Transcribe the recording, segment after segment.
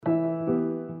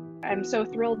I'm so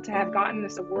thrilled to have gotten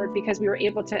this award because we were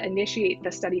able to initiate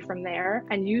the study from there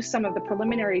and use some of the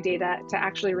preliminary data to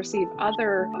actually receive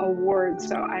other awards.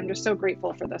 So I'm just so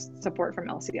grateful for the support from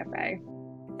LCFA.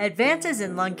 Advances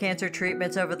in lung cancer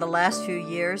treatments over the last few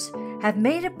years have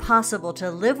made it possible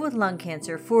to live with lung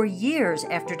cancer for years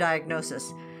after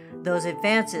diagnosis. Those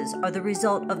advances are the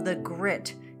result of the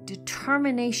grit,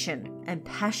 determination, and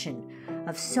passion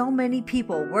of so many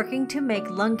people working to make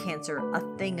lung cancer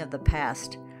a thing of the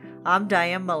past. I'm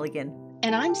Diane Mulligan.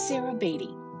 And I'm Sarah Beatty.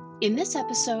 In this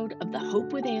episode of the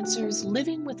Hope with Answers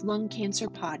Living with Lung Cancer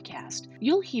podcast,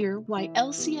 you'll hear why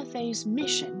LCFA's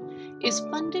mission is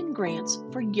funding grants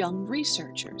for young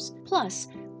researchers. Plus,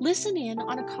 listen in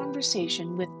on a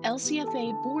conversation with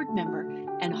LCFA board member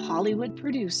and Hollywood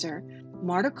producer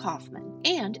Marta Kaufman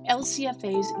and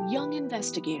LCFA's young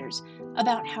investigators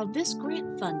about how this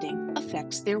grant funding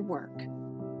affects their work.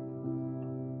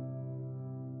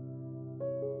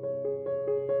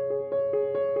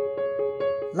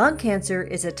 Lung cancer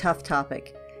is a tough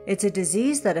topic. It's a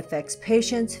disease that affects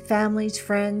patients, families,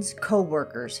 friends,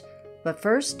 co-workers. But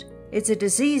first, it's a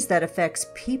disease that affects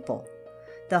people.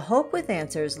 The Hope with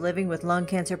Answers Living with Lung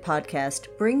Cancer podcast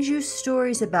brings you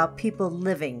stories about people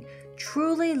living,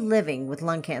 truly living with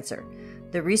lung cancer,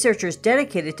 the researchers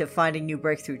dedicated to finding new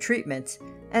breakthrough treatments,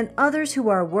 and others who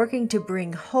are working to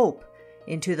bring hope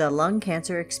into the lung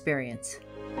cancer experience.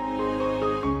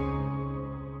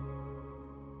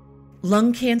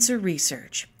 Lung cancer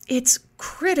research. It's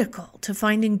critical to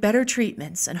finding better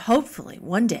treatments and hopefully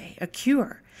one day a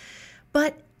cure.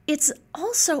 But it's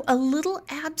also a little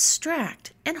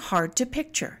abstract and hard to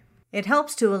picture. It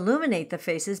helps to illuminate the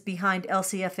faces behind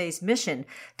LCFA's mission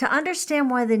to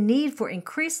understand why the need for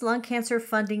increased lung cancer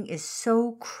funding is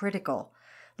so critical.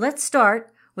 Let's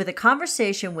start with a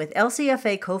conversation with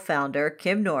LCFA co-founder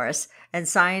Kim Norris and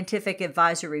Scientific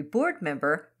Advisory Board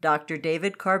member Dr.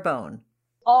 David Carbone.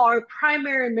 Our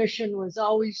primary mission was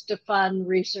always to fund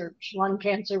research, lung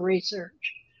cancer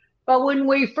research. But when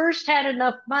we first had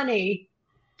enough money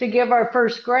to give our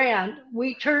first grant,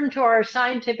 we turned to our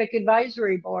scientific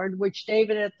advisory board, which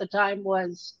David at the time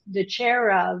was the chair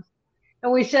of.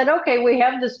 And we said, okay, we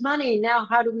have this money. Now,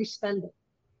 how do we spend it?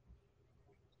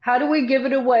 How do we give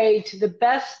it away to the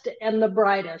best and the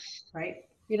brightest? Right.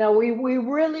 You know, we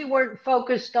really weren't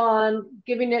focused on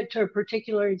giving it to a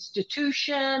particular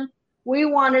institution. We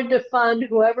wanted to fund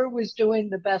whoever was doing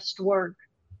the best work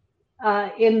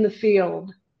in the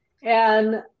field.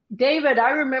 And David, I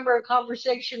remember a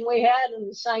conversation we had in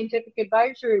the scientific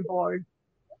advisory board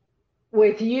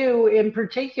with you in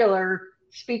particular,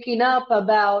 speaking up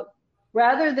about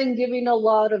rather than giving a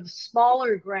lot of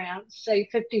smaller grants, say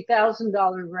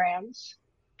 $50,000 grants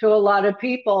to a lot of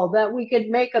people, that we could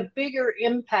make a bigger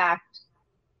impact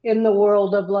in the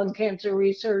world of lung cancer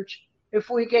research if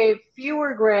we gave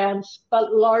fewer grants,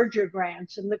 but larger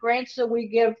grants. And the grants that we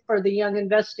give for the young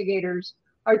investigators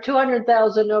are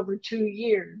 $200,000 over 2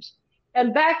 years.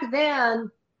 And back then,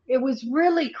 it was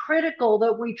really critical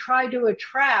that we try to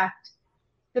attract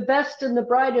the best and the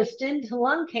brightest into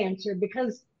lung cancer,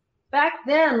 because back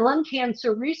then, lung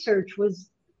cancer research was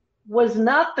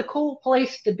not the cool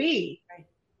place to be. Right.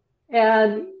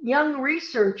 And young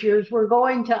researchers were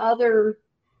going to other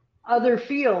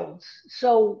fields.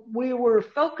 So we were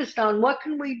focused on what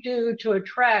can we do to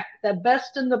attract the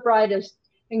best and the brightest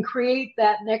and create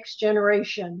that next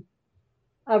generation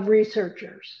of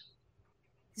researchers.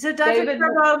 So Dr.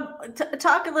 Carbone,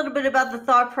 talk a little bit about the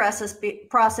thought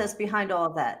process behind all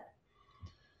of that.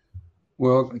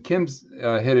 Well, Kim's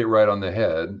hit it right on the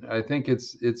head. I think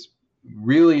it's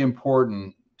really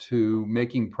important to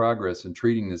making progress in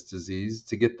treating this disease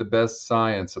to get the best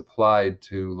science applied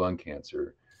to lung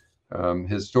cancer.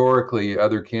 Historically,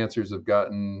 other cancers have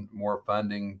gotten more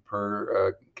funding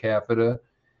per capita,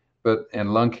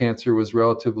 and lung cancer was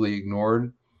relatively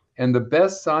ignored. And the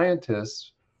best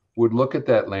scientists would look at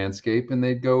that landscape and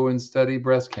they'd go and study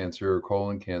breast cancer or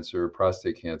colon cancer or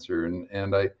prostate cancer.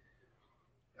 And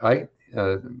I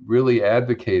really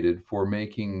advocated for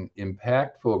making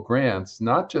impactful grants,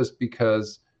 not just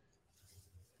because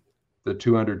the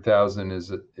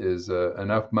 $200,000 is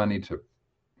enough money to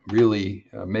really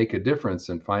make a difference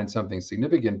and find something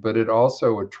significant, but it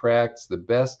also attracts the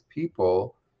best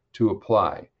people to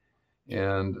apply.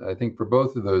 And I think for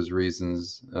both of those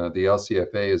reasons, the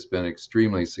LCFA has been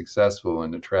extremely successful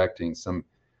in attracting some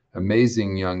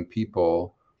amazing young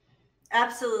people.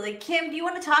 Absolutely. Kim, do you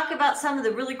want to talk about some of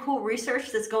the really cool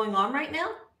research that's going on right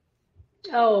now?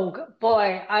 Oh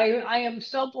boy, I am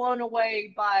so blown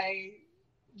away by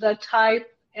the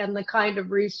type and the kind of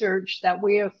research that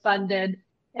we have funded.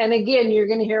 And again, you're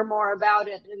going to hear more about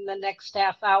it in the next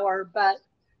half hour, but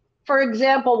For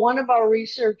example, one of our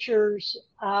researchers,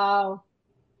 and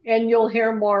you'll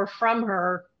hear more from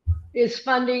her, is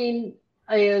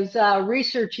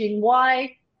researching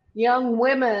why young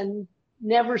women,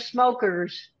 never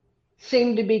smokers,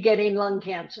 seem to be getting lung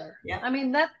cancer. Yeah. I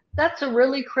mean, that's a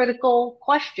really critical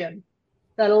question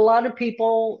that a lot of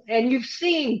people, and you've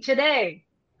seen today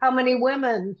how many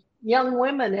young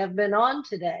women have been on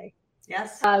today.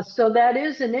 Yes. So that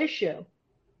is an issue.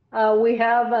 We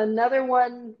have another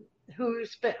one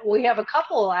we have a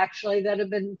couple actually that have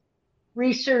been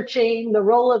researching the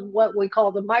role of what we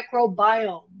call the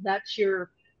microbiome. That's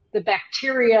the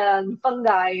bacteria and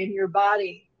fungi in your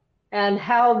body, and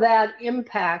how that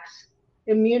impacts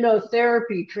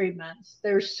immunotherapy treatments.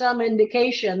 There's some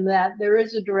indication that there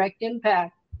is a direct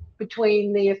impact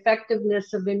between the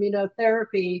effectiveness of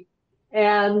immunotherapy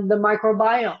and the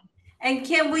microbiome. And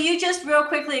Kim, will you just real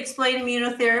quickly explain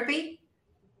immunotherapy?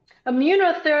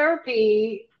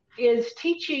 Immunotherapy is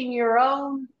teaching your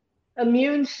own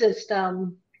immune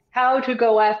system how to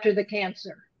go after the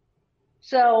cancer.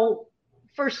 So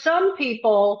for some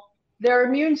people, their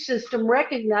immune system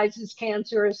recognizes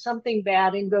cancer as something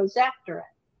bad and goes after it.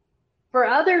 For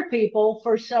other people,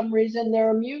 for some reason,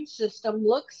 their immune system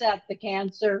looks at the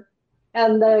cancer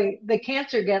and the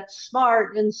cancer gets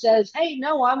smart and says, hey,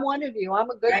 no, I'm one of you. I'm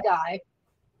a good guy.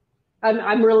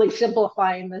 I'm really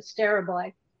simplifying this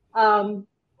terribly.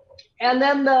 And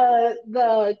then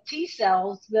the T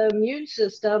cells, the immune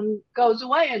system goes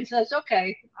away and says,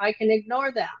 okay, I can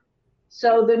ignore that.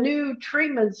 So the new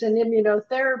treatments in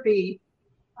immunotherapy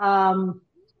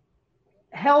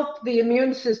help the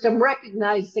immune system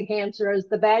recognize the cancer as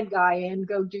the bad guy and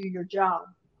go do your job.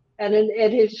 And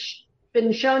it has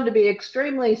been shown to be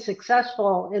extremely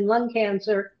successful in lung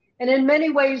cancer. And in many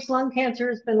ways, lung cancer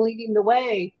has been leading the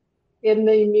way in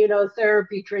the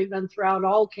immunotherapy treatment throughout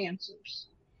all cancers.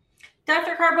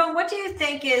 Dr. Carbone, what do you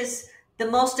think is the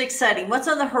most exciting? What's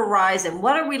on the horizon?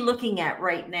 What are we looking at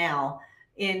right now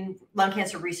in lung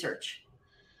cancer research?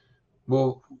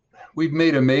 Well, we've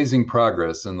made amazing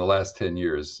progress in the last 10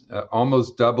 years,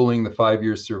 almost doubling the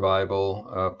 5-year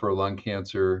survival for lung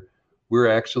cancer. We're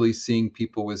actually seeing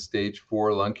people with stage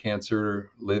 4 lung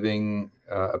cancer living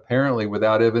apparently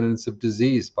without evidence of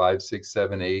disease 5, 6,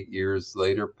 7, 8 years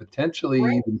later, potentially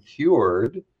even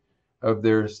cured of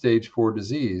their stage 4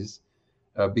 disease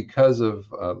because of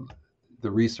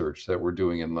the research that we're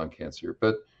doing in lung cancer.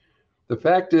 But the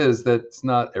fact is that it's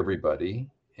not everybody,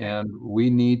 and we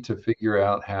need to figure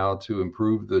out how to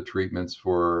improve the treatments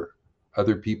for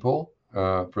other people,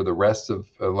 for the rest of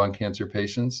lung cancer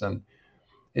patients. And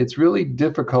it's really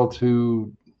difficult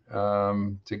to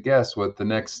guess what the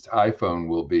next iPhone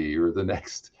will be or the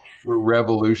next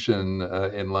revolution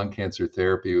in lung cancer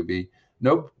therapy would be.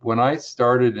 Nope. When I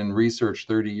started in research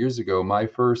 30 years ago, my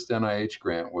first NIH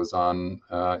grant was on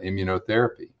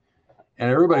immunotherapy. And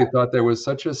everybody thought that was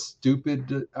such a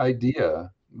stupid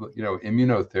idea. You know,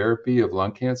 immunotherapy of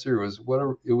lung cancer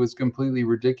it was completely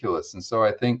ridiculous. And so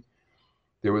I think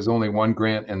there was only one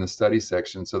grant in the study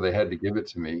section, so they had to give it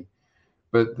to me.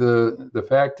 But the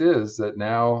fact is that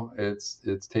now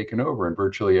it's taken over, and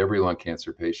virtually every lung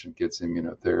cancer patient gets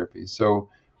immunotherapy. So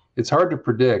it's hard to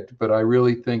predict, but I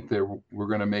really think that we're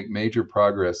going to make major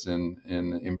progress in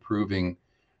improving.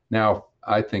 Now,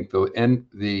 I think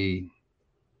the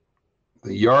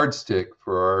yardstick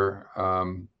for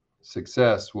our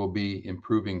success will be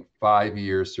improving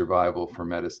 5-year survival for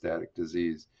metastatic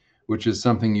disease, which is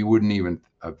something you wouldn't even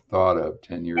have thought of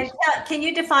 10 years ago. Can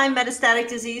you define metastatic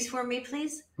disease for me,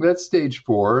 please? That's stage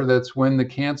 4. That's when the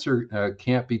cancer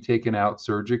can't be taken out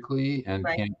surgically and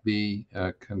can't be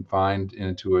confined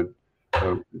into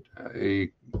a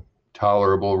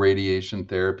tolerable radiation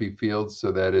therapy field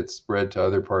so that it's spread to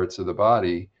other parts of the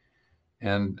body.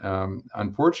 And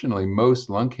unfortunately, most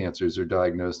lung cancers are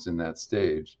diagnosed in that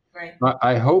stage. Right.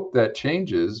 I hope that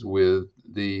changes with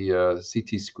the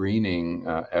CT screening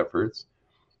efforts,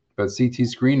 but CT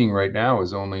screening right now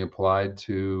is only applied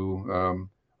to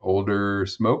older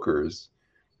smokers.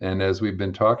 And as we've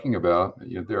been talking about,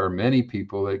 there are many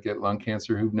people that get lung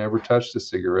cancer who've never touched a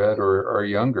cigarette or are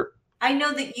younger. I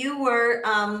know that you were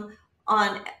on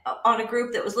a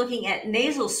group that was looking at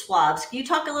nasal swabs. Can you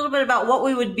talk a little bit about what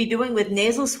we would be doing with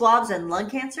nasal swabs and lung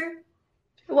cancer?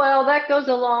 Well, that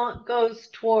goes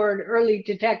toward early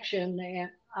detection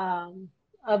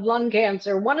of lung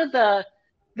cancer. One of the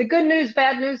good news,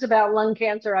 bad news about lung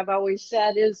cancer, I've always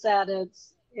said, is that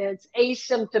it's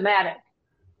asymptomatic.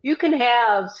 You can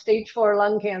have stage 4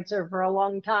 lung cancer for a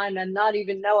long time and not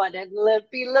even know it and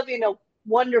be living a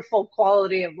wonderful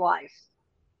quality of life.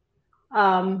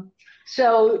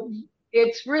 So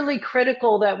it's really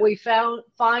critical that we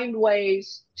find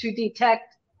ways to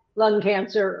detect lung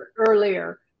cancer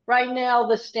earlier. Right now,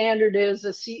 the standard is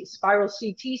a spiral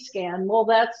CT scan. Well,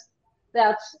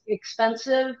 that's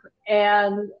expensive,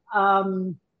 and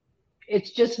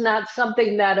it's just not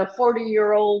something that a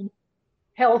 40-year-old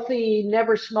healthy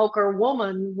never smoker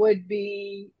woman would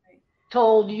be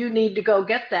told you need to go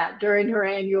get that during her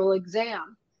annual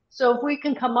exam. So if we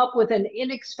can come up with an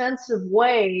inexpensive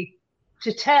way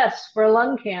to test for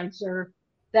lung cancer,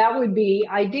 that would be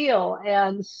ideal.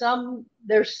 And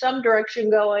there's some direction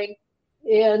going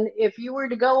in. If you were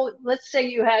to go, let's say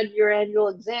you had your annual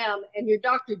exam and your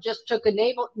doctor just took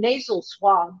a nasal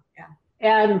swab. Yeah.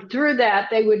 And through that,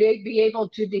 they would be able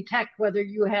to detect whether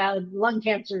you had lung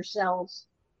cancer cells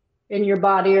in your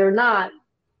body or not.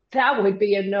 That would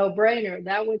be a no-brainer.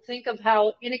 That would think of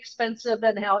how inexpensive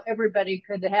and how everybody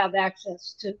could have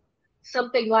access to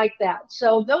something like that.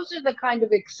 So those are the kind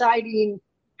of exciting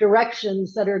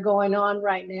directions that are going on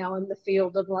right now in the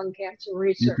field of lung cancer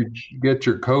research. You could get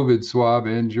your COVID swab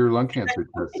and your lung cancer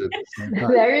test at the same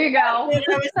time. There you go. That's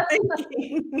what I was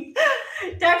thinking.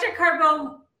 Dr.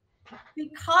 Carbone,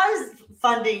 because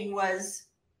funding was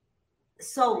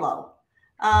so low,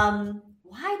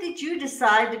 why did you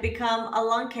decide to become a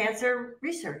lung cancer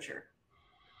researcher?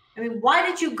 I mean, why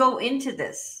did you go into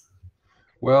this?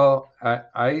 Well, I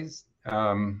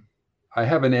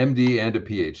have an MD and a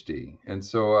PhD, and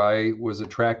so I was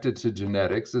attracted to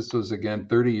genetics. This was, again,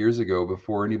 30 years ago,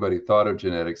 before anybody thought of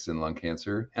genetics in lung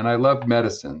cancer, and I loved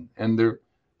medicine. And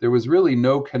there was really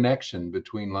no connection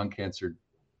between lung cancer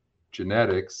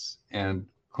genetics and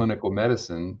clinical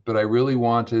medicine, but I really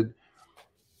wanted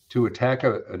to attack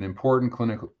an important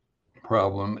clinical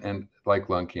problem, and like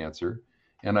lung cancer,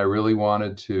 and I really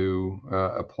wanted to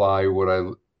apply what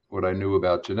I knew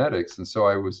about genetics. And so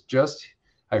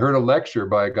I heard a lecture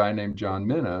by a guy named John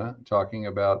Minna talking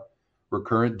about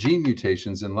recurrent gene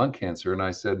mutations in lung cancer, and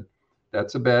I said,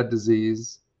 that's a bad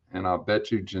disease, and I'll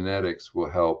bet you genetics will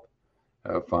help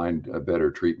find better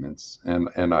treatments.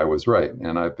 And I was right,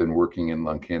 and I've been working in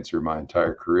lung cancer my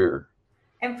entire career.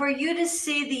 And for you to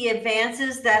see the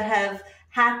advances that have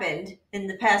happened in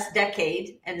the past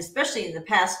decade, and especially in the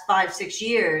past 5-6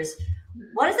 years,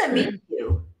 what does that mean to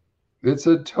you? It's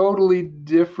a totally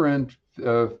different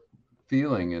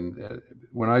feeling. And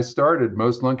when I started,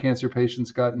 most lung cancer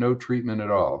patients got no treatment at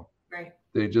all. Right.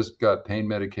 They just got pain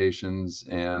medications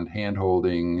and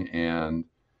hand-holding and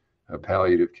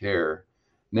palliative care.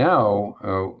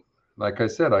 Now, like I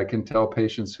said, I can tell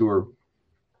patients who are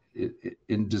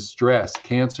in distress,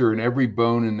 cancer in every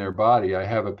bone in their body. I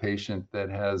have a patient that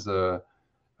has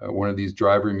one of these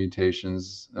driver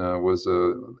mutations, was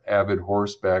a avid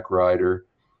horseback rider,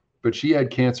 but she had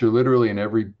cancer literally in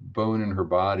every bone in her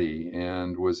body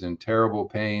and was in terrible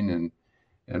pain.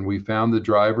 And we found the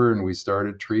driver and we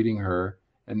started treating her.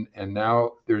 And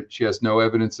now she has no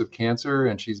evidence of cancer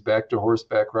and she's back to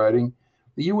horseback riding.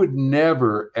 You would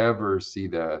never, ever see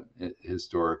that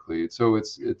historically. So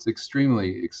it's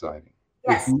extremely exciting.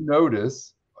 Yes. If you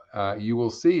notice, you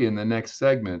will see in the next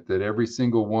segment that every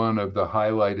single one of the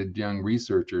highlighted young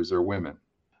researchers are women.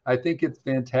 I think it's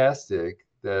fantastic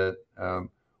that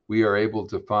we are able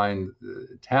to find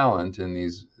talent in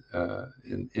these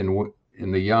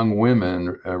in the young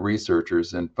women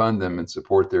researchers and fund them and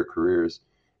support their careers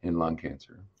in lung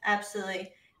cancer.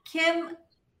 Absolutely. Kim,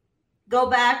 go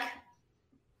back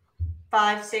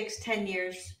 5, 6, 10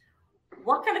 years.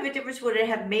 What kind of a difference would it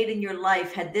have made in your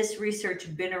life had this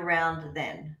research been around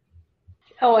then?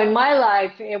 Oh, in my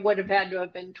life, it would have had to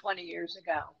have been 20 years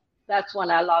ago. That's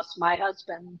when I lost my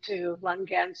husband to lung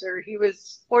cancer. He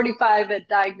was 45 at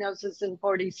diagnosis and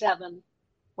 47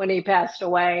 when he passed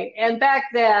away. And back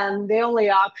then, the only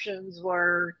options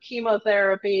were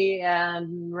chemotherapy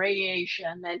and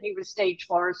radiation, and he was stage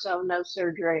 4, so no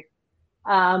surgery.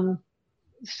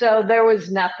 So there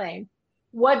was nothing.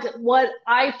 What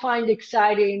I find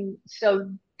exciting, so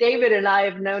David and I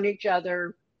have known each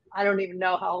other, I don't even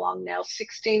know how long now,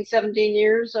 16, 17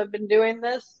 years I've been doing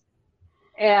this.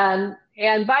 And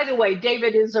by the way,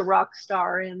 David is a rock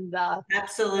star in the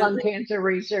lung cancer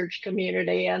research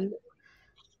community, and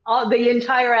the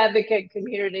entire advocate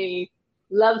community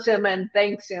loves him and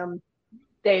thanks him,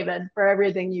 David, for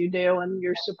everything you do and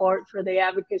your support for the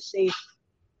advocacy.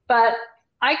 But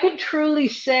I can truly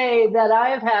say that I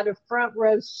have had a front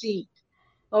row seat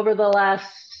over the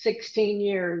last 16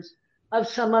 years of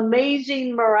some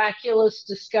amazing, miraculous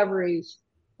discoveries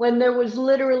when there was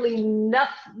literally no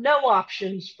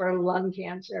options for lung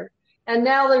cancer. And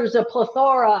now there's a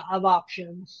plethora of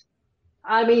options.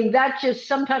 I mean,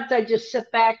 sometimes I just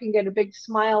sit back and get a big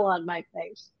smile on my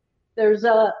face There's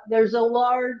a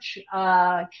large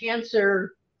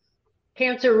cancer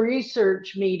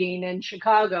research meeting in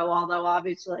Chicago, although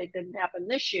obviously it didn't happen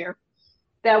this year,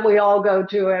 that we all go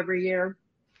to every year.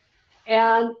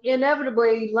 And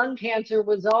inevitably, lung cancer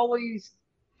was always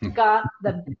got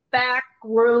the back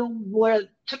room where it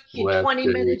took you 20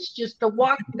 minutes just to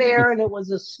walk there, and it was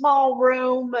a small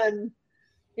room, and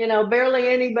barely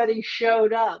anybody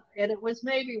showed up. And it was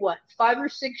maybe 5 or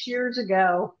 6 years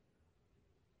ago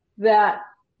that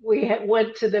we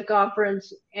went to the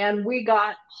conference, and we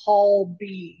got Hall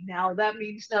B. Now that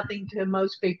means nothing to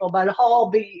most people, but Hall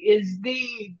B is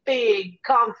the big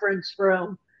conference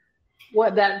room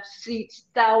that seats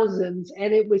thousands,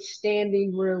 and it was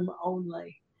standing room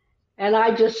only. And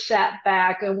I just sat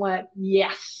back and went,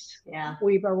 yes, yeah,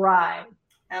 we've arrived.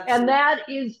 Absolutely. And that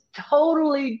is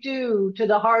totally due to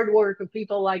the hard work of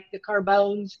people like the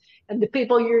Carbones and the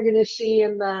people you're going to see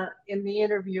in the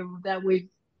interview that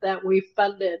we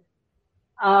funded.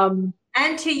 And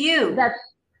to you.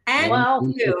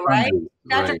 To you, right?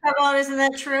 Dr. Carbone, isn't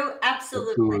that true?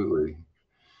 Absolutely.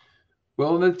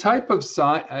 Well, the type of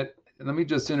science, let me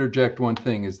just interject one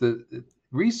thing, is that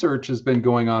research has been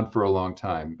going on for a long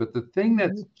time. But the thing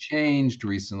that's changed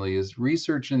recently is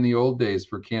research. In the old days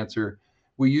for cancer,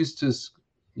 we used to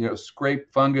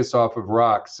scrape fungus off of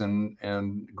rocks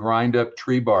and grind up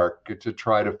tree bark to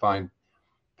try to find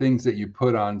things that you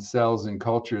put on cells in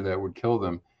culture that would kill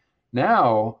them.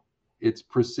 Now it's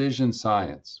precision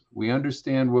science. We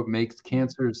understand what makes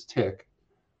cancers tick,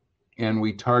 and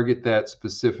we target that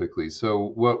specifically.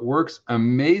 So what works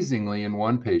amazingly in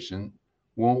one patient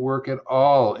won't work at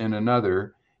all in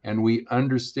another, and we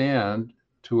understand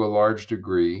to a large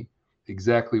degree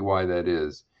exactly why that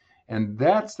is. And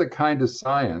that's the kind of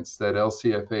science that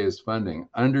LCFA is funding,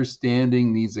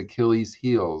 understanding these Achilles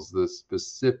heels, the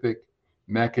specific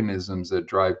mechanisms that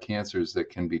drive cancers that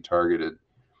can be targeted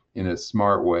in a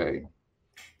smart way.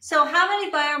 So how many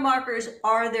biomarkers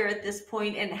are there at this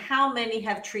point, and how many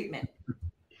have treatment?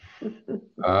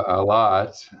 A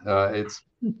lot. I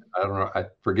don't know, I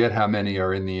forget how many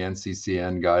are in the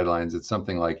NCCN guidelines. It's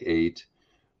something like 8,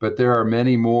 but there are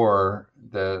many more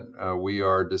that we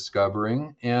are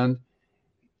discovering. And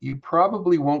you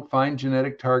probably won't find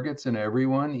genetic targets in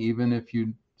everyone, even if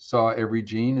you saw every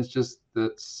gene. It's just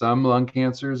that some lung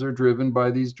cancers are driven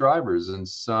by these drivers, and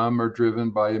some are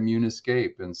driven by immune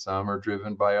escape, and some are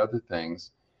driven by other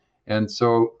things. And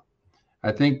so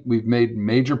I think we've made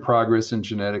major progress in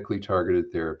genetically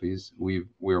targeted therapies.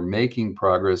 We're making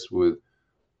progress with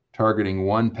targeting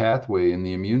one pathway in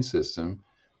the immune system,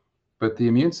 but the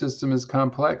immune system is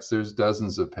complex. There's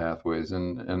dozens of pathways,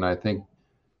 and I think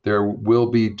there will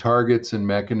be targets and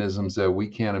mechanisms that we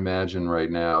can't imagine right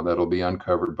now that'll be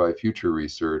uncovered by future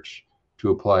research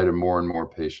to apply to more and more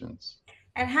patients.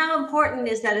 And how important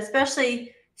is that?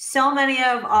 Especially so many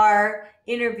of our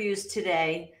interviews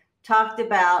today talked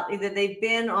about either they've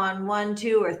been on 1,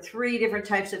 2, or 3 different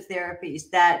types of therapies.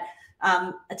 That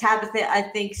Tabitha, I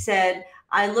think, said,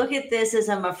 I look at this as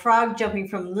I'm a frog jumping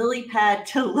from lily pad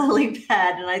to lily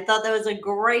pad. And I thought that was a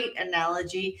great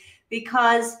analogy,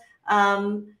 because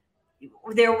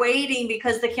they're waiting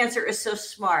because the cancer is so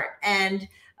smart. And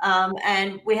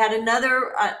we had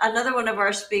another one of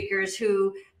our speakers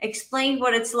who explained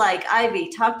what it's like. Ivy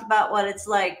talked about what it's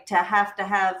like to have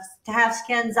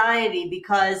scanxiety,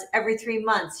 because every 3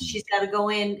 months she's got to go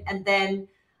in, and then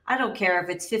I don't care if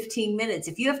it's 15 minutes.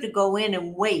 If you have to go in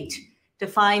and wait to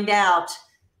find out,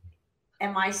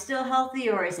 am I still healthy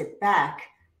or is it back?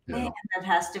 Yeah. Man, that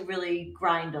has to really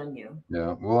grind on you.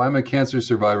 Yeah. Well, I'm a cancer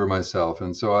survivor myself,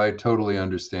 and so I totally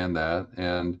understand that.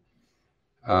 And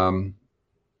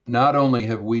not only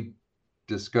have we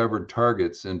discovered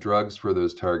targets and drugs for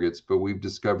those targets, but we've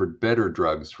discovered better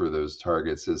drugs for those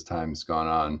targets as time's gone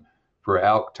on. For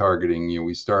ALK targeting,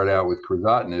 we start out with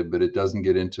crizotinib, but it doesn't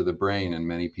get into the brain, and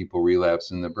many people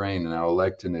relapse in the brain. And now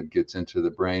alectinib gets into the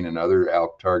brain, and other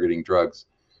ALK targeting drugs.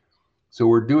 So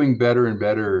we're doing better and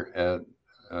better at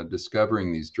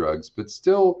discovering these drugs, but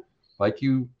still, like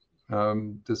you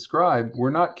described, we're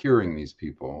not curing these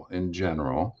people in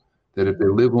general. That if they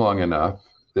live long enough,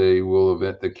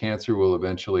 the cancer will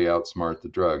eventually outsmart the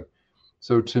drug.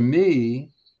 So to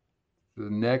me, the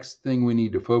next thing we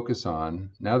need to focus on,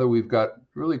 now that we've got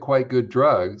really quite good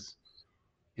drugs,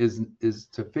 is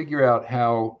to figure out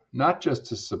how not just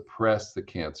to suppress the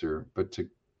cancer, but to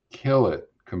kill it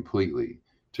completely,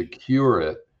 to cure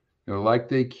it. Like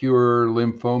they cure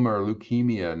lymphoma or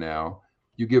leukemia now,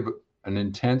 you give an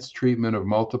intense treatment of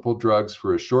multiple drugs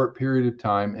for a short period of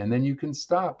time, and then you can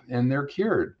stop, and they're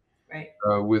cured. Right.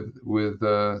 With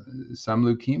some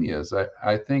leukemias.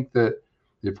 I think that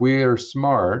If we are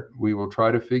smart, we will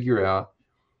try to figure out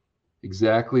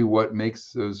exactly what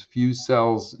makes those few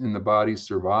cells in the body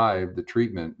survive the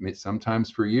treatment, sometimes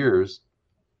for years,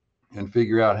 and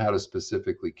figure out how to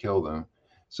specifically kill them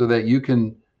so that you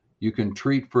can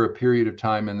treat for a period of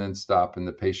time and then stop and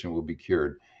the patient will be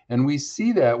cured. And we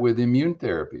see that with immune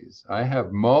therapies. I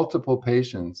have multiple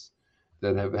patients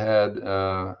that have had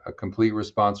a complete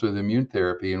response with immune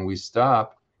therapy, and we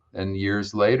stop, and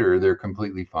years later, they're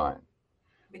completely fine.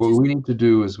 What we need to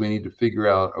do is we need to figure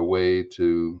out a way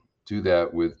to do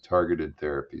that with targeted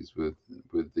therapies, with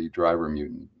the driver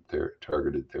mutant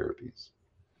targeted therapies.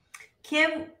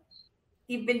 Kim,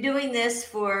 you've been doing this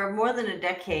for more than a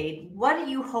decade. What do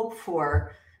you hope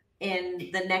for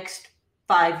in the next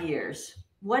 5 years?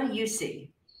 What do you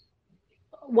see?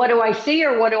 What do I see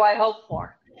or what do I hope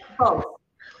for? Both.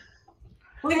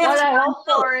 What I hope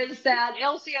for is that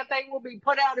LCFA will be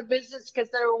put out of business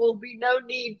because there will be no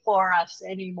need for us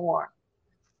anymore.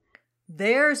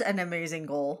 There's an amazing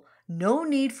goal. No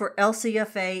need for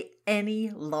LCFA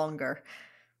any longer.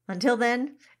 Until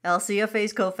then,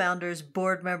 LCFA's co-founders,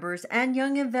 board members, and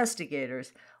young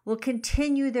investigators will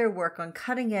continue their work on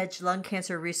cutting-edge lung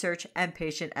cancer research and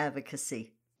patient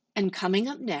advocacy. And coming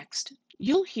up next,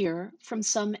 you'll hear from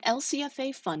some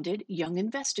LCFA-funded young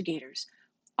investigators,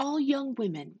 all young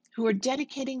women who are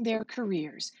dedicating their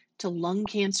careers to lung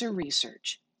cancer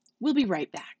research. We'll be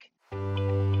right back.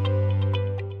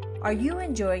 Are you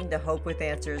enjoying the Hope with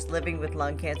Answers Living with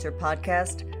Lung Cancer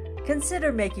podcast?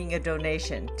 Consider making a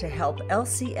donation to help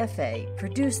LCFA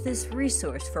produce this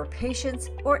resource for patients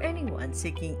or anyone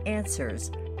seeking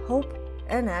answers, hope,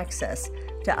 and access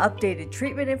to updated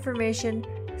treatment information,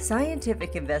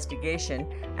 scientific investigation,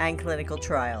 and clinical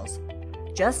trials.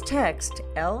 Just text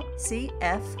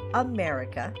LCF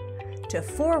America to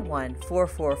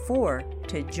 41444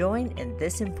 to join in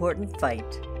this important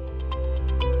fight.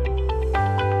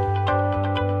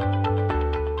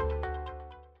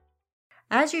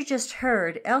 As you just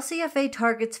heard, LCFA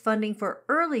targets funding for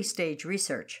early stage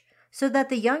research so that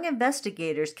the young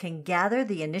investigators can gather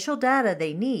the initial data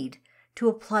they need to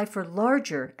apply for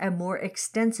larger and more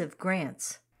extensive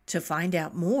grants. To find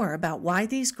out more about why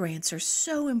these grants are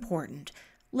so important,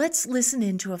 let's listen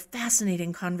into a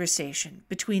fascinating conversation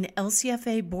between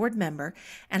LCFA board member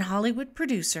and Hollywood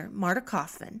producer Marta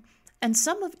Kauffman and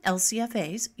some of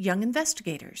LCFA's young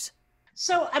investigators.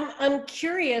 So I'm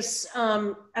curious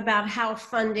about how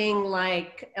funding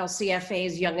like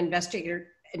LCFA's Young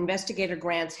Investigator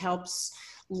Grants helps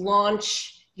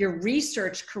launch your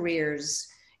research careers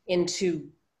into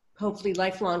hopefully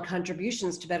lifelong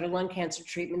contributions to better lung cancer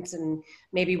treatments and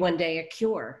maybe one day a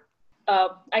cure.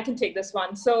 I can take this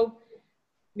one. So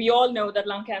we all know that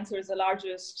lung cancer is the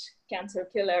largest cancer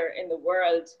killer in the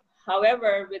world.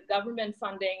 However, with government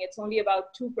funding, it's only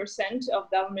about 2%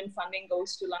 of government funding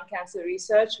goes to lung cancer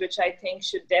research, which I think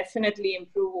should definitely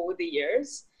improve over the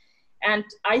years. And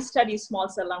I study small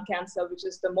cell lung cancer, which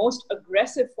is the most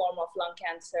aggressive form of lung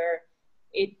cancer.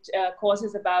 It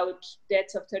causes about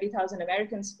deaths of 30,000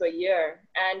 Americans per year.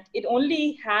 And it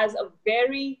only has a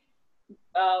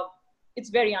it's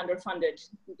very underfunded.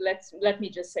 Let me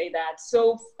just say that.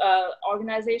 So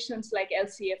organizations like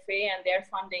LCFA and their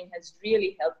funding has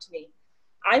really helped me.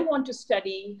 I want to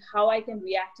study how I can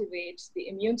reactivate the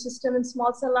immune system in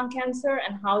small cell lung cancer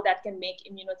and how that can make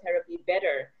immunotherapy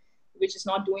better, which is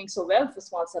not doing so well for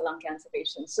small cell lung cancer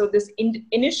patients. So this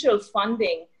initial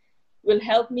funding will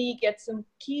help me get some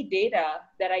key data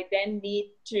that I then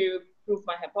need to prove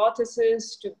my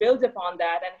hypothesis, to build upon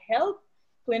that and help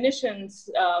clinicians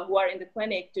who are in the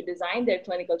clinic to design their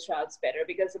clinical trials better,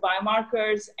 because the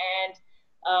biomarkers and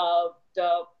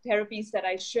the therapies that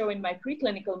I show in my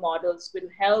preclinical models will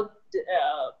help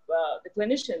the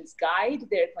clinicians guide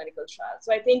their clinical trials.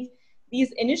 So I think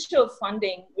these initial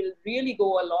funding will really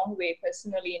go a long way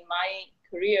personally in my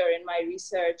career, in my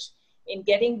research, in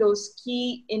getting those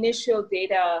key initial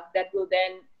data that will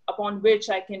then, upon which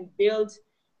I can build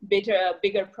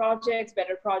bigger projects,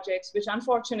 better projects, which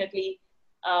unfortunately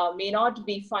may not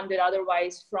be funded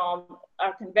otherwise from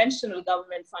our conventional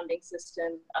government funding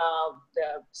system.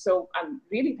 So I'm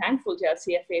really thankful to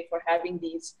LCFA for having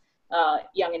these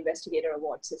Young Investigator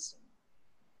Award system.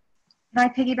 Can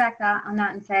I piggyback on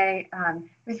that and say,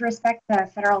 with respect to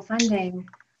federal funding,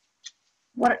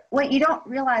 what you don't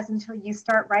realize until you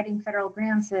start writing federal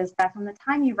grants is that from the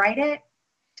time you write it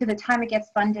to the time it gets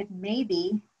funded,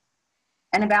 maybe,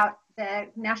 and about the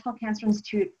National Cancer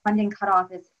Institute funding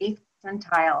cutoff is 8th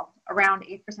percentile, around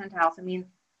 8th percentile. So it means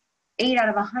 8 out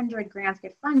of 100 grants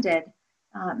get funded.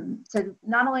 So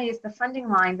not only is the funding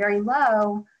line very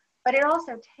low, but it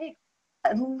also takes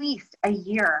at least a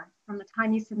year from the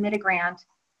time you submit a grant to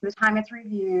the time it's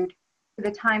reviewed, to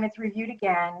the time it's reviewed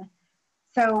again.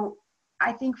 So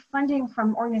I think funding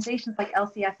from organizations like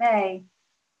LCFA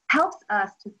helps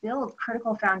us to build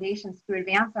critical foundations to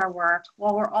advance our work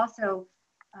while we're also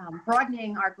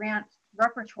broadening our grant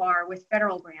repertoire with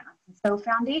federal grants. And so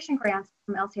foundation grants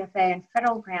from LCFA and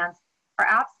federal grants are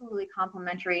absolutely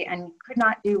complementary and could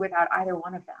not do without either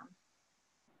one of them.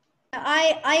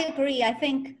 I agree. I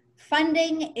think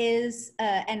funding is,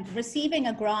 and receiving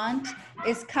a grant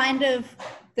is kind of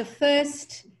the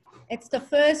first, it's the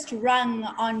first rung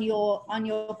on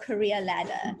your career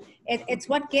ladder. It's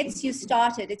what gets you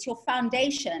started. It's your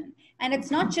foundation. And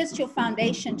it's not just your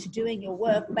foundation to doing your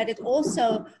work, but it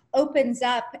also opens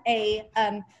up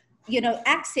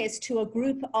access to a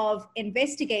group of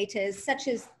investigators, such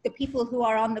as the people who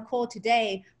are on the call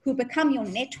today, who become your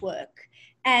network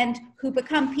and who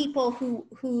become people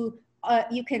who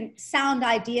you can sound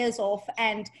ideas off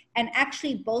and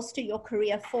actually bolster your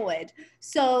career forward.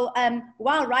 So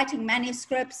while writing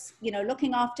manuscripts,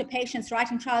 looking after patients,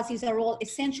 writing trials, these are all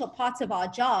essential parts of our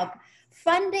job.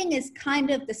 Funding is kind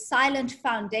of the silent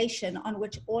foundation on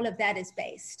which all of that is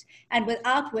based, and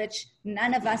without which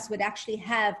none of us would actually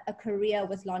have a career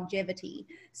with longevity.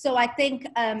 So I think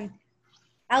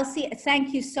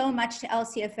thank you so much to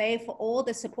LCFA for all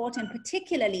the support, and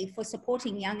particularly for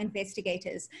supporting young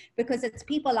investigators, because it's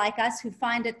people like us who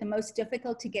find it the most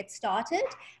difficult to get started.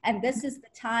 And this is the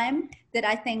time that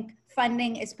I think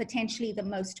funding is potentially the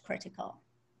most critical.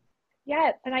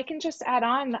 Yeah, and I can just add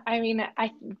on, I mean,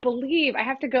 I believe, I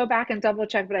have to go back and double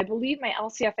check, but I believe my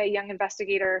LCFA Young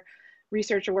Investigator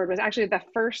Research Award was actually the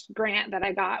first grant that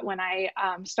I got when I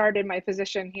started my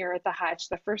position here at the Hutch,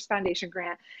 the first foundation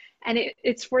grant. And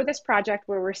it's for this project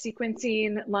where we're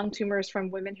sequencing lung tumors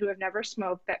from women who have never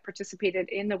smoked that participated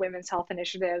in the Women's Health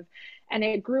Initiative. And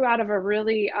it grew out of a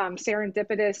really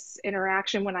serendipitous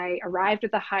interaction when I arrived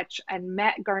at the Hutch and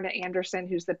met Garnet Anderson,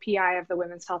 who's the PI of the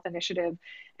Women's Health Initiative.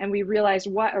 And we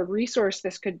realized what a resource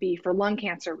this could be for lung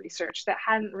cancer research that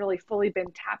hadn't really fully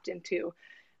been tapped into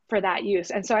for that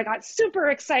use. And so I got super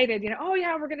excited, oh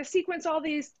yeah, we're going to sequence all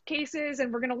these cases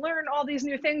and we're going to learn all these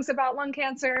new things about lung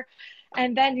cancer.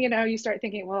 And then, you start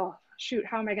thinking, well, shoot,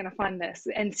 how am I going to fund this?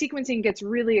 And sequencing gets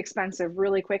really expensive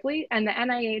really quickly. And the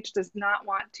NIH does not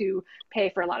want to pay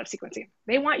for a lot of sequencing.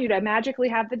 They want you to magically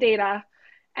have the data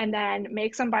and then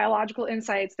make some biological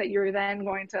insights that you're then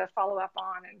going to follow up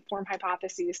on and form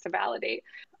hypotheses to validate.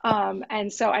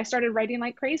 And so I started writing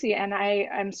like crazy, and I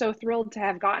am so thrilled to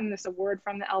have gotten this award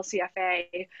from the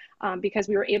LCFA because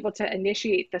we were able to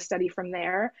initiate the study from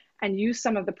there and use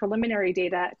some of the preliminary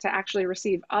data to actually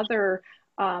receive other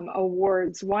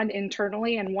awards, one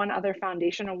internally and one other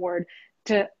foundation award,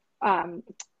 to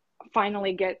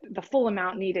finally get the full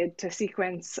amount needed to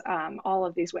sequence all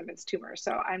of these women's tumors.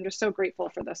 So I'm just so grateful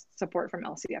for the support from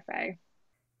LCFA.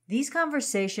 These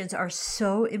conversations are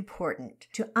so important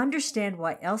to understand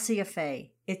why LCFA,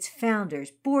 its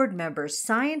founders, board members,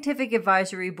 scientific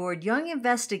advisory board, young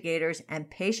investigators, and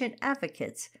patient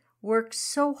advocates work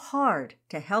so hard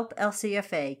to help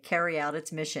LCFA carry out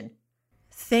its mission.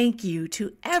 Thank you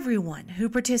to everyone who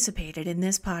participated in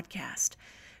this podcast.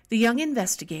 The young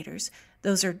investigators,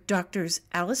 those are Drs.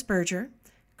 Alice Berger,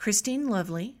 Christine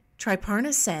Lovely,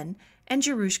 Triparna Sen, and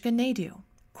Jarushka Naidu.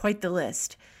 Quite the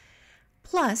list.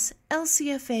 Plus,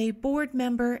 LCFA board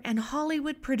member and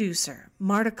Hollywood producer,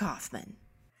 Marta Kaufman.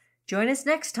 Join us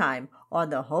next time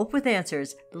on the Hope with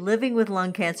Answers Living with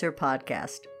Lung Cancer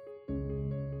podcast.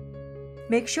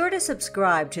 Make sure to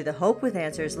subscribe to the Hope with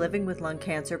Answers Living with Lung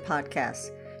Cancer podcast.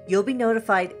 You'll be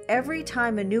notified every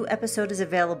time a new episode is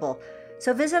available.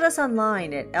 So visit us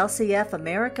online at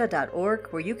lcfamerica.org,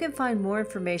 where you can find more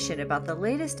information about the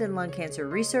latest in lung cancer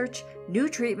research, new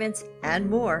treatments, and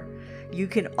more. You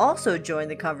can also join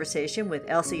the conversation with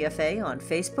LCFA on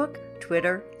Facebook,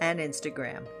 Twitter, and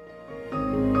Instagram.